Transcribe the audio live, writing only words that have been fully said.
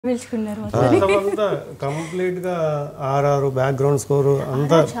పిలుచుకున్నారు అంతా కంప్లీట్ గా RR background score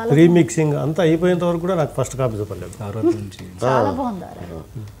అంతా ప్రీ మిక్సింగ్ అంతా అయిపోయేంత వరకు కూడా నాకు ఫస్ట్ కాపీ చెప్పలేదు. చాలా బాగుంది.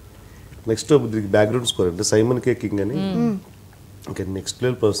 నెక్స్ట్ బ్యాక్గ్రౌండ్ స్కోర్ అంటే సైమన్ కే కింగ్ అని ఇంకా నెక్స్ట్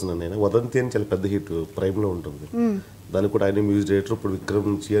లెవెల్ పర్సన్ అని ఆయన వదంతి అని చాలా పెద్ద హిట్ ప్రైమ్ లో ఉంటుంది. దానికి కూడా ఆయన మ్యూజిక్ డైరెక్టర్. ఇప్పుడు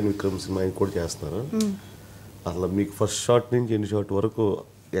విక్రమ్ సినిమా ఆయన కూడా చేస్తున్నారు. అసలు మీకు ఫస్ట్ షాట్ నుంచి ఎన్ని షాట్ వరకు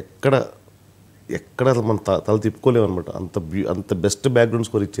ఎక్కడ అసలు మనం తల తిప్పుకోలేము అనమాట. అంత బెస్ట్ బ్యాక్గ్రౌండ్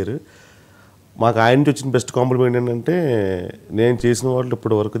స్కోర్ ఇచ్చారు మాకు. ఆయన నుంచి వచ్చిన బెస్ట్ కాంప్లిమెంట్ ఏంటంటే నేను చేసిన వాళ్ళు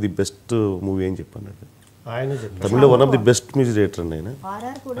ఇప్పటి వరకు ది బెస్ట్ మూవీ అని చెప్పాను. తమిళ్లో one of the best music director అండి ఆయన.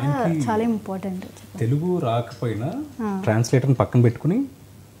 చాలా ఇంపార్టెంట్. తెలుగు రాకపోయినా ట్రాన్స్లేటర్ని పక్కన పెట్టుకుని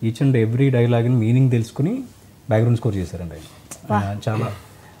ఈచ్ అండ్ ఎవ్రీ డైలాగ్ని మీనింగ్ తెలుసుకుని బ్యాక్గ్రౌండ్ స్కోర్ చేశారండి ఆయన. చాలా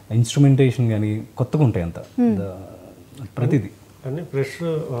ఇన్స్ట్రుమెంటేషన్ కానీ కొత్తగా ఉంటాయి అంత ప్రతిదీ అన్ని ఫ్రెష్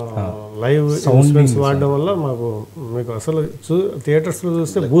లైవ్ ఇన్స్ట్రుమెంట్స్ వాడడం వల్ల మీకు అసలు థియేటర్స్ లో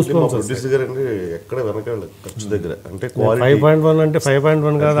చూస్తే బూస్ట్ ఎక్కడ వెనకాల ఖర్చు దగ్గర అంటే 5.1 అంటే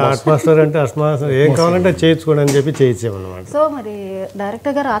 5.1 కాదు, అట్మాస్ఫియర్ అంటే అట్మాస్ఫియర్ ఏం కావాలంటే చేయించుకోండి అని చెప్పి చేయించామన్నమాట. సో మరి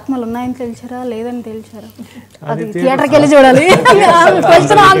డైరెక్టర్ గారు ఆత్మలు ఉన్నాయని తెలిసారా లేదని తెలిసారా? అది థియేటర్కి వెళ్ళి చూడాలి.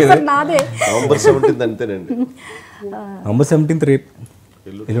 నవంబర్ 17 అంతేనండి. నవంబర్ 17 రేపు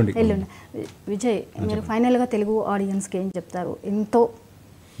ఎల్లుండి. విజయ్, మీరు ఫైనల్గా తెలుగు ఆడియన్స్కి ఏం చెప్తారు? ఎంతో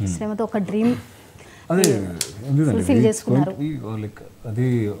శ్రమతో ఒక డ్రీమ్ ఫుల్ఫిల్ చేసుకున్నారు. అది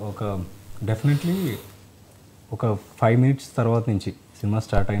ఒక డెఫినెట్లీ ఒక 5 minutes తర్వాత నుంచి సినిమా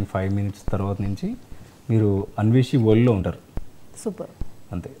స్టార్ట్ అయిన 5 minutes తర్వాత నుంచి మీరు అన్వేషి వరల్డ్లో ఉంటారు. సూపర్.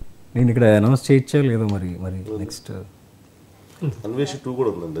 అంతే. నేను ఇక్కడ అనౌన్స్ చేయొచ్చా లేదో మరి నెక్స్ట్ అన్వేషి 2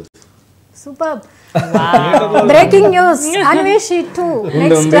 కూడా ఉందండి. Super. Breaking news, Anveshi 2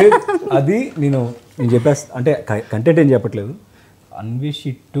 next. అది నేను చెప్పేస్తా అంటే కంటెంట్ ఏం చెప్పట్లేదు.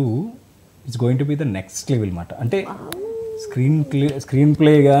 Anveshi 2 it's going to be the next level మాట. అంటే స్క్రీన్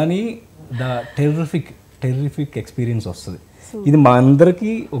ప్లే కానీ ద టెర్రిఫిక్ ఎక్స్పీరియన్స్ వస్తుంది. ఇది మా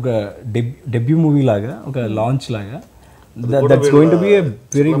అందరికీ ఒక డెబ్యూ మూవీ లాగా, ఒక లాంచ్ లాగా. That's going to be a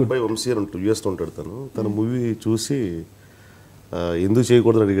very good. Vamsi US ఉంటాడు తన మూవీ చూసి ఎందుకు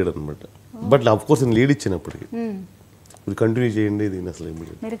చేయకూడదు అడిగాడు అనమాట. బట్ ఆఫ్ కోర్స్ నేను లీడ్ ఇచ్చినప్పటికి మీరు కంటిన్యూ చేయండి దీన్ని అసలు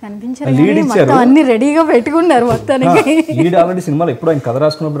లీడ్ ఇచ్చారు, అన్ని రెడీగా పెట్టుకున్నారు మొత్తానికి. లీడ్ ఆల్రెడీ సినిమాలో ఎప్పుడు ఆయన కథ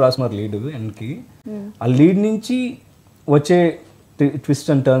రాసుకున్నప్పుడు రాసుకున్నారు లీడ్ ఎండ్కి. ఆ లీడ్ నుంచి వచ్చే ట్విస్ట్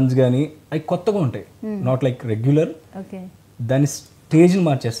అండ్ టర్న్స్ కానీ అవి కొత్తగా ఉంటాయి, నాట్ లైక్ రెగ్యులర్. దాని స్టేజ్ని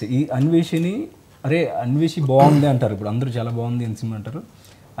మార్చేస్తాయి. ఈ అన్వేషిని అన్వేషి బాగుంది అంటారు ఇప్పుడు అందరూ, చాలా బాగుంది అని సినిమా అంటారు.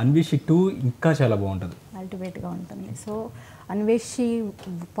 అన్వేషి 2 ఇంకా చాలా బాగుంటుంది, అల్టిమేట్గా ఉంటుంది. సో అన్వేషి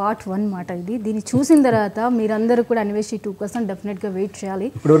పార్ట్ 1 మాట ఇది. దీన్ని చూసిన తర్వాత మీరందరూ కూడా అన్వేషి 2 కోసం డెఫినెట్గా వెయిట్ చేయాలి.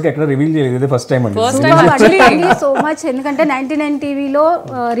 ఇప్పటివరకు ఎక్కడ రివీల్ చేయలేదు, ఫస్ట్ టైం అండి. సో మచ్, ఎందుకంటే 99 టీవీలో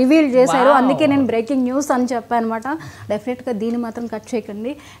రివీల్ చేశారు, అందుకే నేను బ్రేకింగ్ న్యూస్ అని చెప్పాను అనమాట. డెఫినెట్గా దీన్ని మాత్రం కట్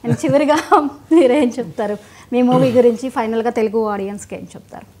చేయకండి. అండ్ చివరిగా మీరేం చెప్తారు మీ మూవీ గురించి? ఫైనల్గా తెలుగు ఆడియన్స్కి ఏం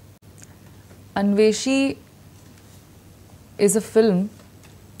చెప్తారు? Anveshi is a film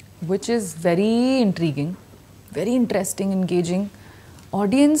which is very intriguing, very interesting, engaging.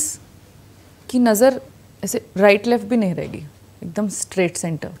 Audience की नज़र ऐसे right left भी नहीं रहेगी, एकदम straight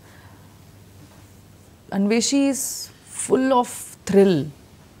center. Anveshi is full of thrill,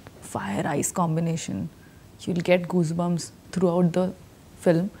 fire ice combination. You'll get goosebumps throughout the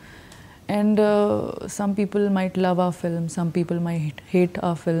film. And some people might love our film, some people might hate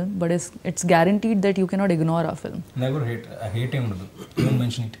our film, but it's guaranteed that you cannot ignore our film. Never hate. I hate him. Don't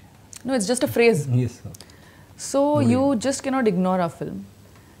mention it. No, it's just a phrase. Yes. So you just cannot ignore our film.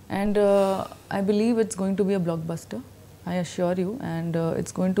 And I believe it's going to be a blockbuster, I assure you. And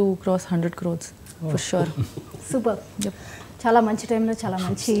it's going to cross 100 crores for sure. Super. Yep. చాలా మంచి టైంలో చాలా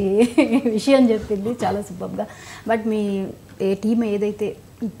మంచి విషయం చెప్పింది, చాలా సూపర్గా. But me team ఏదైతే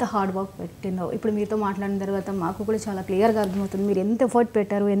ఇంత హార్డ్ వర్క్ పెట్టిందో, ఇప్పుడు మీతో మాట్లాడిన తర్వాత మాకు కూడా చాలా క్లియర్గా అర్థమవుతుంది మీరు ఎంత ఎఫర్ట్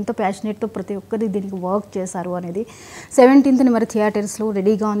పెట్టారు, ఎంత ప్యాషనేట్తో ప్రతి ఒక్కరి దీనికి వర్క్ చేశారు అనేది. 17th మరి థియేటర్స్లో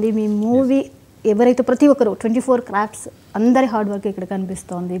రెడీగా ఉంది మీ మూవీ. ఎవరైతే ప్రతి ఒక్కరు 24 క్రాఫ్ట్స్ అందరి హార్డ్ వర్క్ ఇక్కడ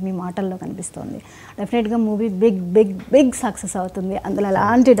కనిపిస్తోంది, మీ మాటల్లో కనిపిస్తోంది. డెఫినెట్గా మూవీ బిగ్ సక్సెస్ అవుతుంది, అందులో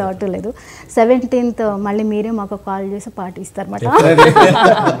ఎలాంటి డౌట్ లేదు. 17th మళ్ళీ మీరే మాకు కాల్ చేసి పార్టీ ఇస్తారన్నమాట.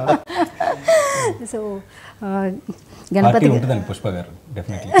 సో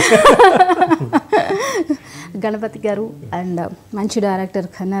గణపతి గారు అండ్ మంచి డైరెక్టర్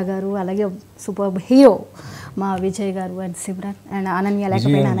ఖన్నా గారు, అలాగే సూపర్ హీరో మా విజయ్ గారు అండ్ సిమ్రన్ అండ్ అనన్య,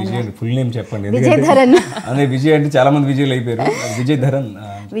 లేకపోయినా అనన్య, ఫుల్ నేమ్ చెప్పండి. విజయ్ ధరన్. అదే విజయ్ అంటే చాలా మంది విజయ్లు అయిపోయారు.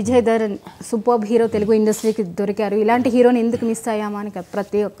 విజయ్ ధరన్ సూపర్ హీరో, తెలుగు ఇండస్ట్రీకి దొరికారు. ఇలాంటి హీరోని ఎందుకు మిస్ అయ్యామా అని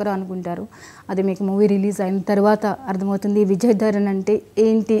ప్రతి ఒక్కరు అనుకుంటారు. అది మీకు మూవీ రిలీజ్ అయిన తర్వాత అర్థమవుతుంది విజయ్ ధరన్ అంటే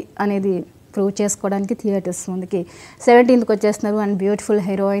ఏంటి అనేది ప్రూవ్ చేసుకోవడానికి థియేటర్స్ ముందుకి 17th వచ్చేస్తున్నారు. And beautiful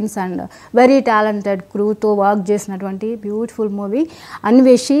heroines and very talented క్రూతో work చేసినటువంటి బ్యూటిఫుల్ మూవీ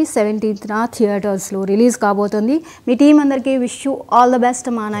అన్వేషి 17th థియేటర్స్లో రిలీజ్ కాబోతుంది. మీ టీం అందరికీ wish you all the best.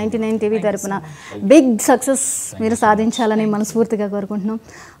 మా 99 టీవీ తరపున బిగ్ సక్సెస్ మీరు సాధించాలని మనస్ఫూర్తిగా కోరుకుంటున్నాం.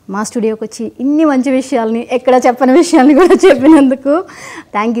 మా స్టూడియోకి వచ్చి ఇన్ని మంచి విషయాల్ని ఎక్కడ చెప్పని విషయాల్ని కూడా చెప్పినందుకు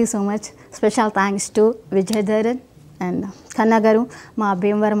thank you so much. Special thanks to విజయధరన్ and కన్నా గారు, మా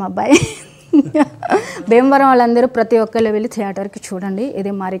భీమవరం అబ్బాయి. భీమవరం వాళ్ళందరూ ప్రతి ఒక్కళ్ళు వెళ్ళి థియేటర్కి చూడండి,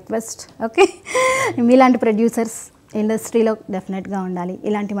 ఇది మా రిక్వెస్ట్. ఓకే, మీలాంటి ప్రొడ్యూసర్స్ ఇండస్ట్రీలో డెఫినెట్గా ఉండాలి.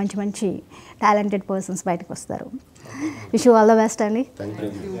 ఇలాంటి మంచి మంచి టాలెంటెడ్ పర్సన్స్ బయటకు వస్తారు. Wish you all the best అండి.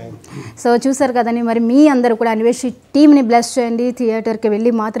 సో చూసారు కదండి, మరి మీ అందరూ కూడా అన్వేషి టీమ్ని బ్లెస్ చేయండి. థియేటర్కి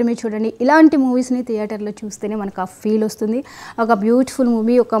వెళ్ళి మాత్రమే చూడండి. ఇలాంటి మూవీస్ని థియేటర్లో చూస్తేనే మనకు ఆ ఫీల్ వస్తుంది. ఒక బ్యూటిఫుల్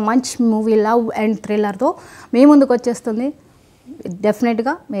మూవీ, ఒక మంచి మూవీ లవ్ అండ్ థ్రిల్లర్తో మీ ముందుకు వచ్చేస్తుంది.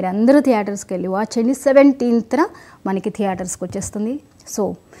 డెఫినెట్గా మీరు అందరూ థియేటర్స్కి వెళ్ళి వాచ్ చేయండి. 17th మనకి థియేటర్స్కి వచ్చేస్తుంది. సో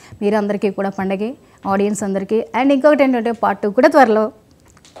మీరందరికీ కూడా పండగే, ఆడియన్స్ అందరికీ. అండ్ ఇంకొకటి ఏంటంటే పార్ట్ 2 కూడా త్వరలో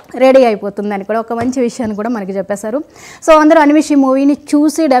రెడీ అయిపోతుంది అని కూడా ఒక మంచి విషయాన్ని కూడా మనకి చెప్పేశారు. సో అందరూ అన్వేషి మూవీని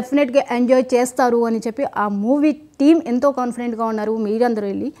చూసి డెఫినెట్గా ఎంజాయ్ చేస్తారు అని చెప్పి ఆ మూవీ టీం ఎంతో కాన్ఫిడెంట్గా ఉన్నారు. మీరందరూ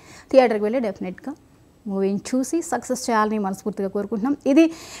వెళ్ళి థియేటర్కి వెళ్ళి డెఫినెట్గా మూవీని చూసి సక్సెస్ చేయాలని మనస్ఫూర్తిగా కోరుకుంటున్నాం. ఇది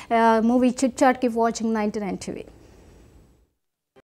movie chit chat keep watching 99 TV.